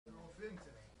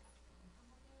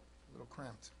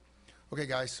cramped. Okay,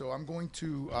 guys, so I'm going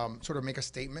to sort of make a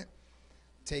statement,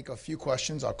 take a few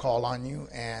questions, I'll call on you,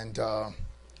 and we'll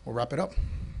wrap it up.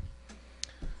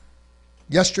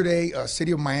 Yesterday,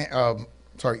 City Manager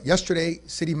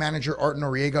Art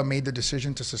Noriega made the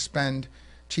decision to suspend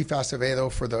Chief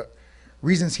Acevedo for the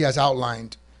reasons he has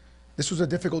outlined. This was a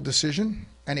difficult decision,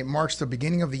 and it marks the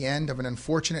beginning of the end of an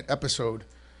unfortunate episode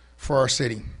for our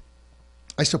city.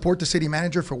 I support the city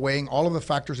manager for weighing all of the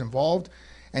factors involved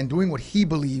and doing what he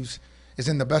believes is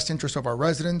in the best interest of our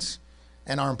residents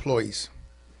and our employees.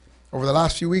 Over the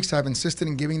last few weeks, I've insisted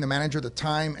in giving the manager the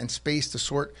time and space to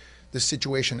sort this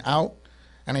situation out,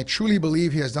 and I truly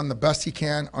believe he has done the best he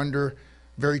can under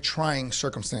very trying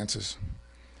circumstances.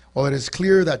 While it is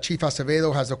clear that Chief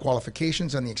Acevedo has the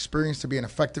qualifications and the experience to be an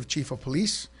effective chief of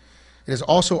police, it is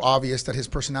also obvious that his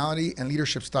personality and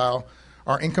leadership style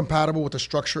are incompatible with the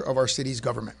structure of our city's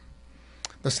government.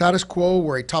 The status quo,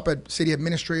 where a top city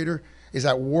administrator is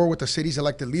at war with the city's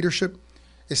elected leadership,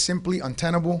 is simply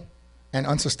untenable and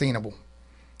unsustainable.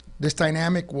 This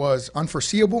dynamic was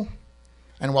unforeseeable,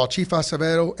 and while Chief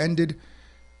Acevedo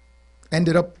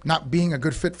ended up not being a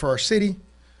good fit for our city,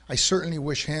 I certainly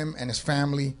wish him and his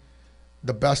family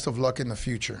the best of luck in the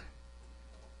future.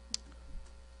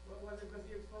 Was it because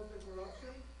he exposed the corruption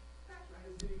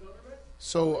in the city government?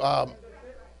 So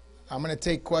I'm going to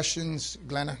take questions.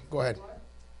 Glenna, go ahead. So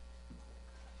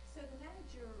the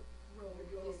manager wrote this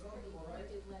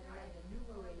communicated letter and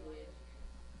enumerated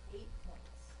 8 points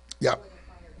Yeah. for the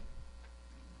firing.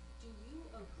 Do you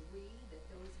agree that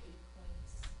those 8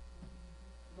 points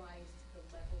rise to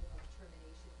the level of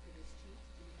termination for this chief?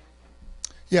 Do you back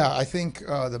that? Yeah, I think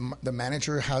the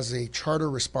manager has a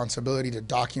charter responsibility to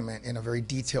document in a very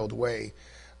detailed way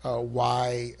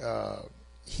why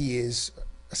he is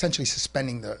essentially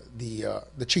suspending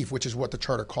the chief, which is what the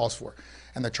charter calls for.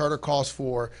 And the charter calls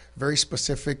for very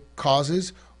specific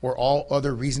causes or all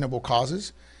other reasonable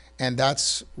causes, and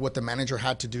that's what the manager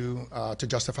had to do to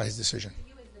justify his decision. Do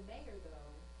you as the mayor,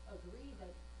 though, agree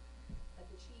that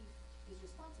the chief is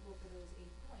responsible for those 8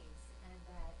 points and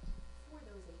that for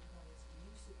those 8 points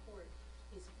you support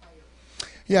his firing?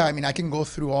 Yeah, I mean, I can go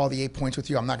through all the 8 points with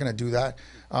you. I'm not going to do that.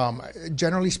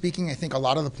 Generally speaking, I think a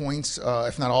lot of the points,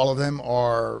 if not all of them,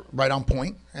 are right on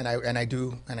point, and I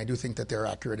do think that they're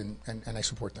accurate, and I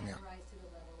support them. Yeah. Rise to the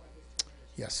level of his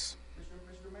termination? Yes.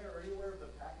 Mr. Mayor, are you aware of the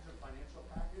package of financial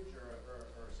package or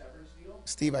a severance deal?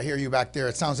 Steve, I hear you back there.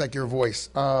 It sounds like your voice.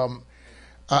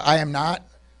 I am not.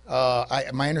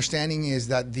 My understanding is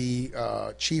that the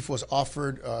chief was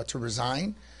offered to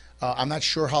resign. I'm not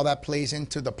sure how that plays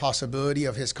into the possibility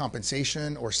of his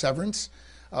compensation or severance.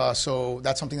 So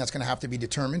that's something that's going to have to be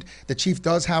determined. The chief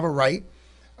does have a right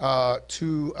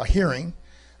to a hearing,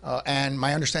 and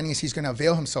my understanding is he's going to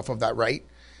avail himself of that right.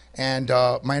 And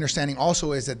my understanding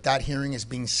also is that that hearing is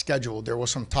being scheduled. There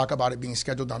was some talk about it being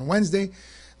scheduled on Wednesday.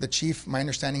 The chief, my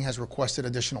understanding, has requested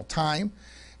additional time.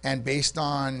 And based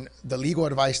on the legal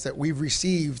advice that we've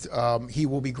received, he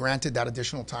will be granted that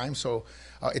additional time. So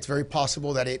it's very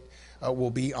possible that it will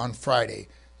be on Friday.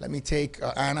 Let me take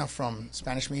Anna from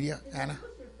Spanish Media. Anna,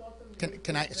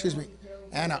 can I, excuse me,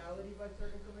 Anna.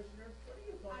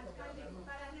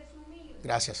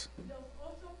 Gracias.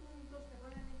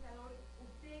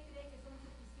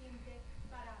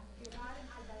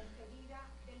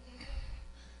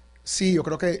 Sí, yo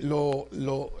creo que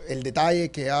el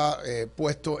detalle que ha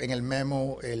puesto en el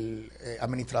memo el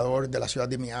administrador de la ciudad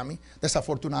de Miami,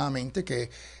 desafortunadamente, que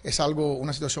es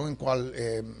una situación en cual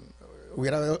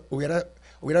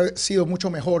hubiera sido mucho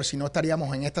mejor si no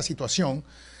estaríamos en esta situación.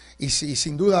 Y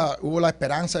sin duda hubo la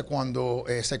esperanza cuando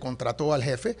se contrató al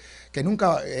jefe que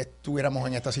nunca estuviéramos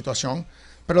en esta situación,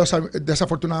 pero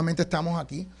desafortunadamente estamos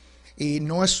aquí. Y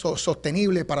no es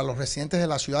sostenible para los residentes de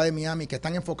la ciudad de Miami que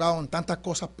están enfocados en tantas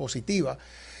cosas positivas,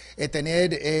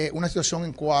 tener una situación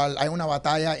en cual hay una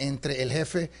batalla entre el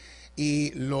jefe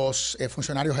y los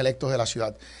funcionarios electos de la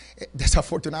ciudad.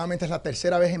 Desafortunadamente es la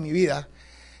tercera vez en mi vida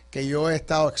que yo he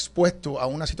estado expuesto a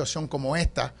una situación como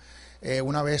esta,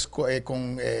 una vez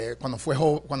cuando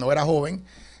era joven,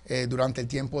 durante el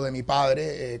tiempo de mi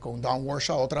padre, con Don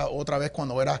Warshaw, otra vez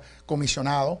cuando era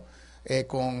comisionado,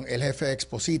 con el jefe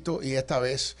Exposito, y esta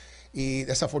vez, y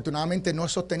desafortunadamente no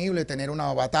es sostenible tener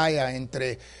una batalla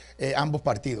entre ambos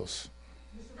partidos.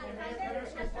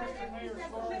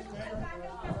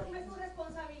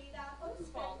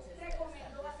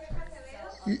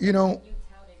 You know,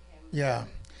 yeah.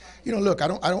 You know, look, I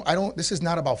don't. This is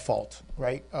not about fault,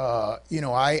 right? You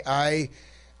know,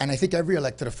 and I think every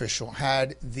elected official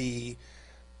had the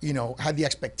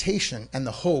expectation and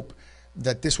the hope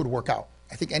that this would work out.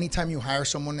 I think anytime you hire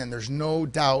someone, and there's no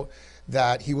doubt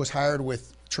that he was hired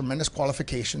with tremendous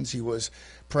qualifications. He was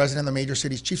president of the Major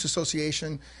Cities Chiefs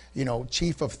Association,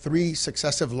 chief of 3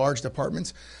 successive large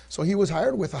departments. So he was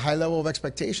hired with a high level of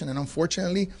expectation. And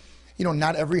unfortunately,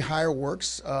 not every hire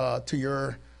works to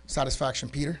your satisfaction,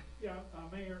 Peter. Yeah,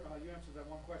 Mayor, you answered that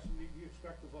one question. Do you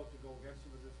expect the vote to go against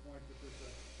him at this point, that there's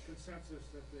a consensus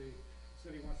that the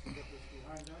city wants to get this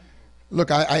behind them?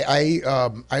 Look,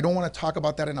 I don't want to talk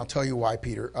about that, and I'll tell you why,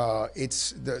 Peter.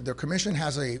 It's the commission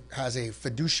has a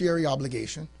fiduciary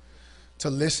obligation to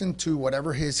listen to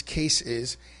whatever his case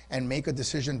is and make a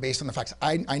decision based on the facts.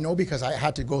 I know because I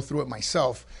had to go through it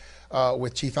myself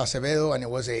with Chief Acevedo, and it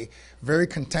was a very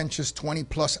contentious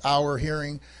 20-plus hour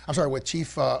hearing. I'm sorry, with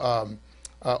Chief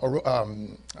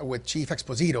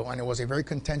Exposito, and it was a very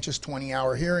contentious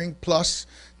 20-hour hearing plus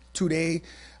 2-day.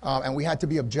 And we had to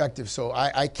be objective, so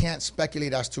I can't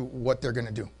speculate as to what they're going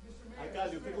to do.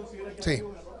 Sí.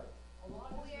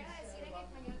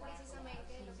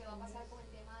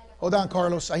 Hold on,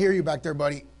 Carlos. I hear you back there,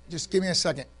 buddy. Just give me a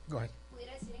second. Go ahead.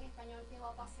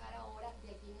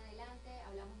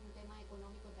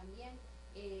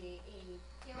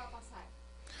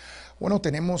 Bueno,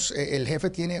 el jefe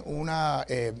tiene una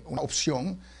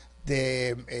opción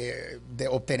de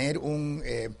obtener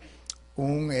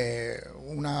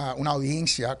una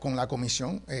audiencia con la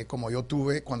comisión, como yo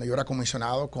tuve cuando yo era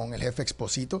comisionado con el jefe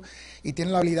Exposito, y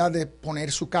tiene la habilidad de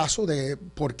poner su caso de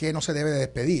por qué no se debe de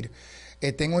despedir.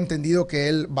 Tengo entendido que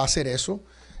él va a hacer eso.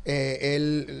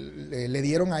 Le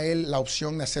dieron a él la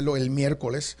opción de hacerlo el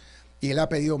miércoles y él ha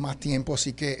pedido más tiempo,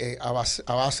 así que a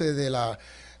base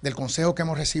del consejo que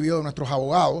hemos recibido de nuestros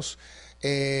abogados,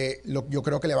 yo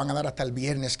creo que le van a dar hasta el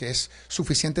viernes, que es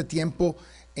suficiente tiempo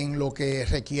en lo que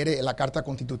requiere la Carta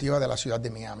Constitutiva de la Ciudad de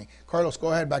Miami. Carlos,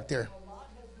 go ahead back there.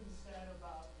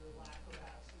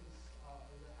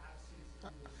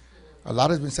 A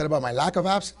lot has been said about my lack of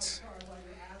absence.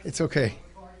 It's okay.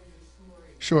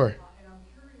 Sure.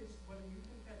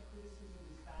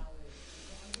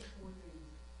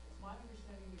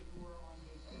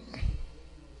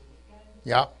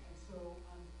 Yeah.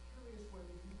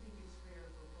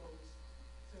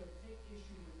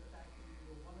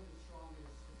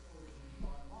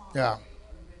 Yeah.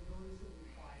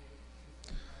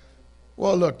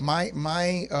 Well, look,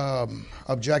 my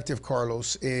objective,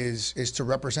 Carlos, is to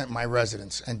represent my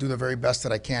residents and do the very best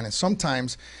that I can. And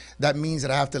sometimes that means that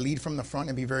I have to lead from the front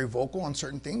and be very vocal on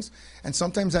certain things. And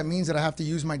sometimes that means that I have to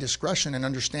use my discretion and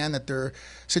understand that their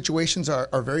situations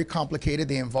are very complicated.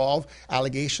 They involve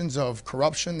allegations of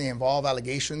corruption. They involve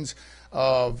allegations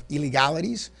of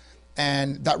illegalities.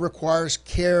 And that requires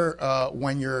care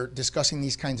when you're discussing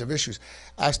these kinds of issues.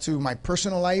 As to my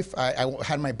personal life, I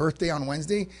had my birthday on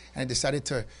Wednesday, and I decided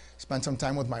to spend some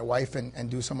time with my wife and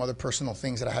do some other personal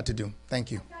things that I had to do.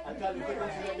 Thank you.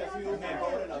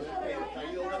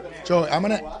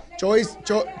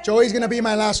 Joey's gonna be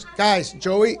my last, guys.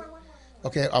 Joey,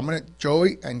 okay,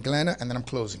 Joey and Glenna, and then I'm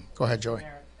closing. Go ahead, Joey.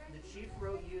 The chief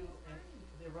wrote you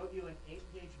an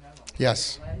 8-page memo.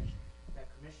 Yes.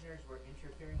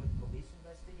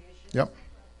 Yep.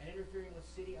 And interfering with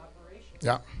city operations.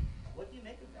 Yeah. What do you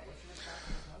make of that? What's your response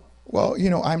to this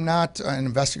memo? Well, I'm not an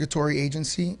investigatory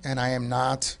agency, and I am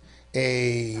not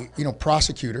a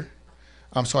prosecutor.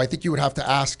 So I think you would have to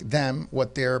ask them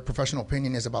what their professional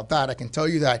opinion is about that. I can tell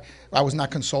you that I was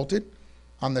not consulted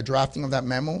on the drafting of that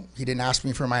memo. He didn't ask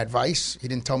me for my advice. He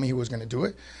didn't tell me he was going to do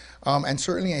it. And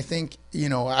certainly, I think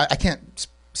I can't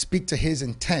speak to his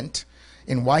intent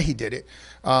in why he did it.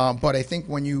 But I think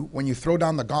when you throw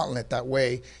down the gauntlet that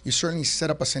way, you certainly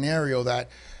set up a scenario that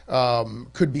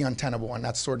could be untenable, and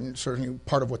that's certainly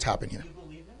part of what's happened here. Do you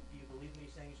believe him? Do you believe what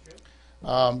he's saying is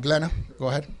true? Glenna, go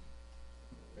ahead.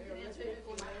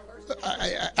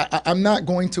 I'm not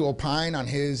going to opine on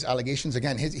his allegations.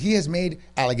 Again, he has made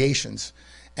allegations,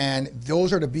 and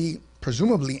those are to be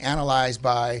presumably analyzed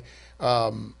by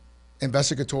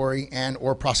investigatory and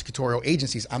or prosecutorial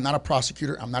agencies. I'm not a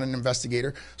prosecutor. I'm not an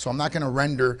investigator. So I'm not going to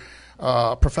render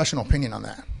a professional opinion on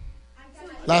that.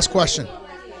 Last question. You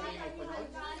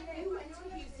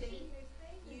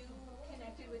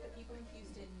connected with the people in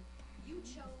Houston. You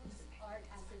chose Art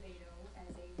Acevedo as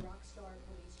a rock star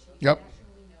police chief, Yep.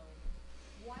 nationally known.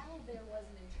 While there was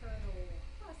an internal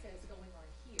process going on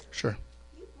here, Sure.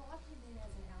 you brought him in as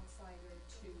an outsider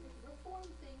to reform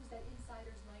things that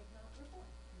insiders might not reform.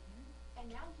 And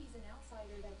now he's an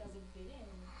outsider that doesn't fit in,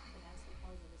 and that's the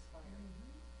cause of this fire.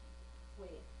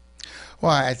 Wait.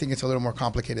 Well, I think it's a little more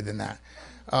complicated than that.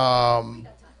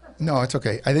 No, it's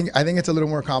okay. I think it's a little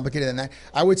more complicated than that.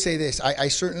 I would say this. I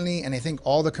certainly, and I think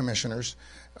all the commissioners,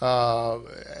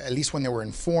 at least when they were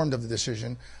informed of the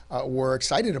decision, were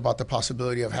excited about the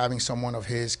possibility of having someone of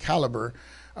his caliber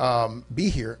be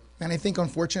here. And I think,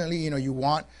 unfortunately, you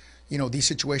want, these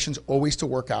situations always to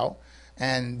work out.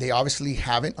 And they obviously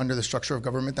haven't under the structure of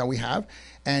government that we have.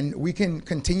 And we can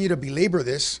continue to belabor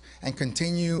this and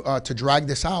continue to drag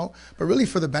this out, but really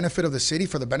for the benefit of the city,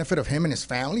 for the benefit of him and his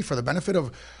family, for the benefit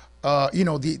of,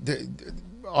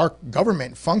 our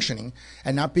government functioning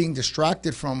and not being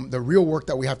distracted from the real work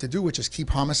that we have to do, which is keep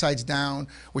homicides down,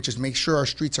 which is make sure our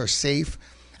streets are safe,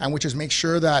 and which is make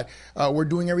sure that we're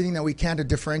doing everything that we can to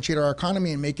differentiate our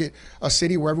economy and make it a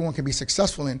city where everyone can be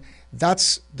successful in.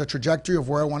 That's the trajectory of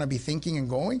where I want to be thinking and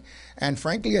going. And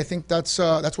frankly, I think that's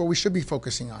what we should be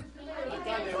focusing on.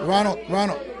 Ronald,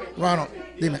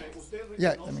 dime.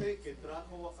 Yeah,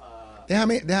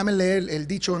 déjame leer el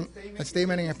dicho, el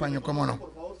statement en español, cómo no.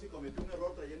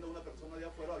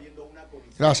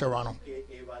 Gracias, Ronald. Que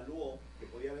evaluó que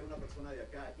podía haber una persona de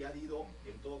acá que ha habido,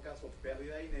 en todo caso,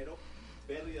 pérdida de dinero,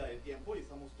 pérdida de tiempo, y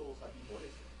estamos todos aquí por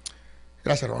eso.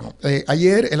 Gracias, Ronald.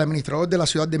 Ayer, el administrador de la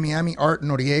ciudad de Miami, Art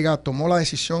Noriega, tomó la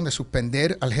decisión de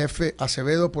suspender al jefe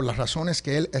Acevedo por las razones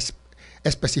que él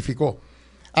especificó.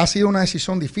 Ha sido una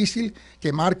decisión difícil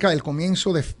que marca el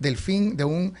comienzo del fin de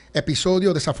un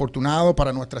episodio desafortunado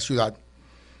para nuestra ciudad.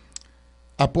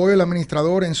 Apoyo al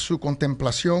administrador en su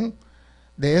contemplación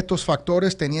de estos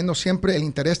factores, teniendo siempre el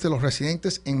interés de los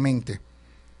residentes en mente.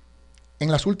 En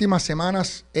las últimas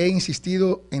semanas he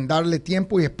insistido en darle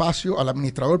tiempo y espacio al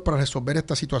administrador para resolver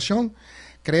esta situación.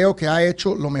 Creo que ha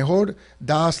hecho lo mejor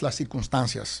dadas las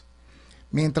circunstancias.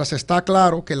 Mientras está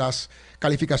claro que las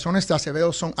calificaciones de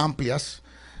Acevedo son amplias,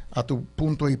 a tu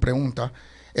punto y pregunta,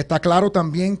 está claro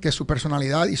también que su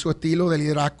personalidad y su estilo de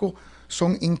liderazgo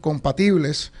son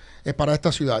incompatibles para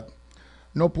esta ciudad.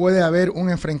 No puede haber un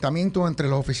enfrentamiento entre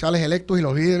los oficiales electos y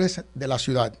los líderes de la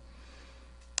ciudad.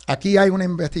 Aquí hay una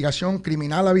investigación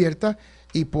criminal abierta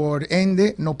y por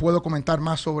ende no puedo comentar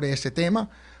más sobre ese tema,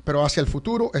 pero hacia el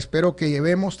futuro espero que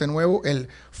llevemos de nuevo el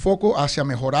foco hacia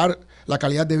mejorar la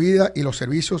calidad de vida y los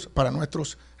servicios para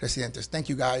nuestros residentes. Thank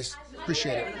you guys.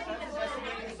 Appreciate it.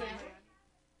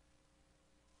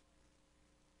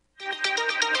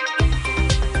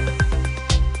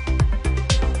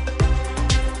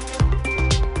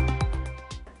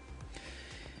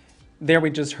 There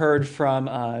we just heard from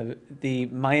the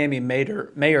Miami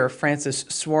Mayor Francis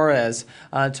Suarez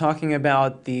talking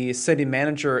about the city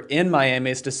manager in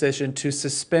Miami's decision to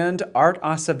suspend Art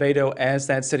Acevedo as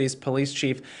that city's police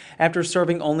chief after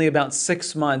serving only about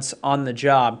 6 months on the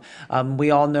job.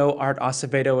 We all know Art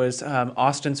Acevedo is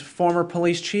Austin's former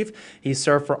police chief. He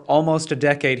served for almost a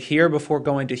decade here before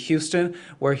going to Houston,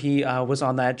 where he was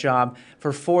on that job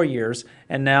for 4 years.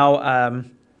 And now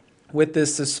with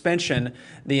this suspension,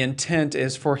 the intent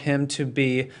is for him to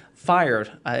be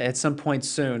fired at some point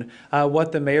soon.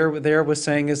 What the mayor there was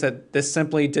saying is that this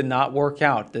simply did not work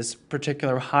out, this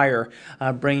particular hire,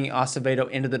 bringing Acevedo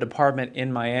into the department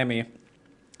in Miami.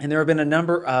 And there have been a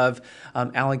number of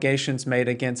allegations made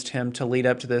against him to lead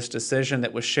up to this decision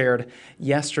that was shared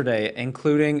yesterday,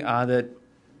 including that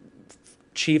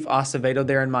Chief Acevedo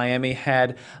there in Miami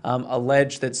had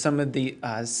alleged that some of the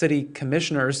city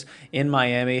commissioners in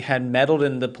Miami had meddled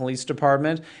in the police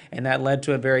department, and that led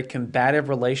to a very combative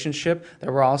relationship.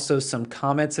 There were also some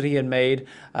comments that he had made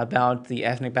about the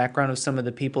ethnic background of some of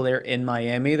the people there in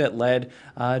Miami that led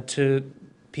to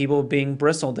people being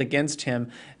bristled against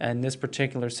him in this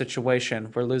particular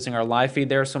situation. We're losing our live feed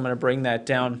there, so I'm going to bring that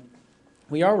down.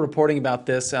 We are reporting about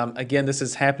this. Again, this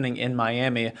is happening in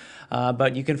Miami,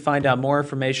 but you can find out more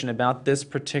information about this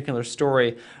particular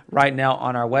story right now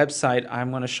on our website.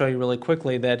 I'm going to show you really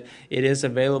quickly that it is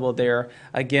available there.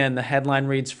 Again, the headline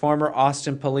reads, Former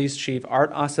Austin Police Chief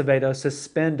Art Acevedo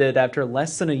suspended after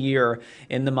less than a year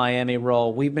in the Miami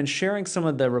role. We've been sharing some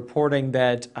of the reporting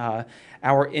that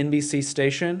our NBC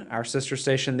station, our sister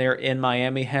station there in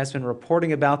Miami, has been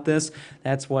reporting about this.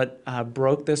 That's what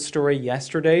broke this story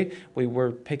yesterday. We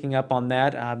were picking up on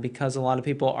that because a lot of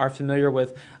people are familiar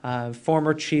with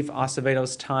former Chief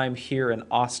Acevedo's time here in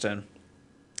Austin.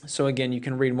 So again, you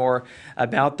can read more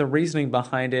about the reasoning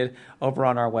behind it over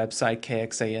on our website,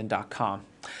 kxan.com.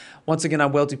 Once again,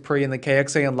 I'm Will Dupree in the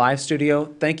KXAN live studio.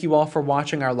 Thank you all for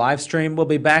watching our live stream. We'll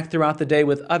be back throughout the day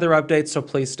with other updates, so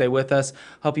please stay with us.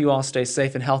 Hope you all stay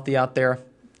safe and healthy out there.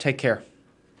 Take care.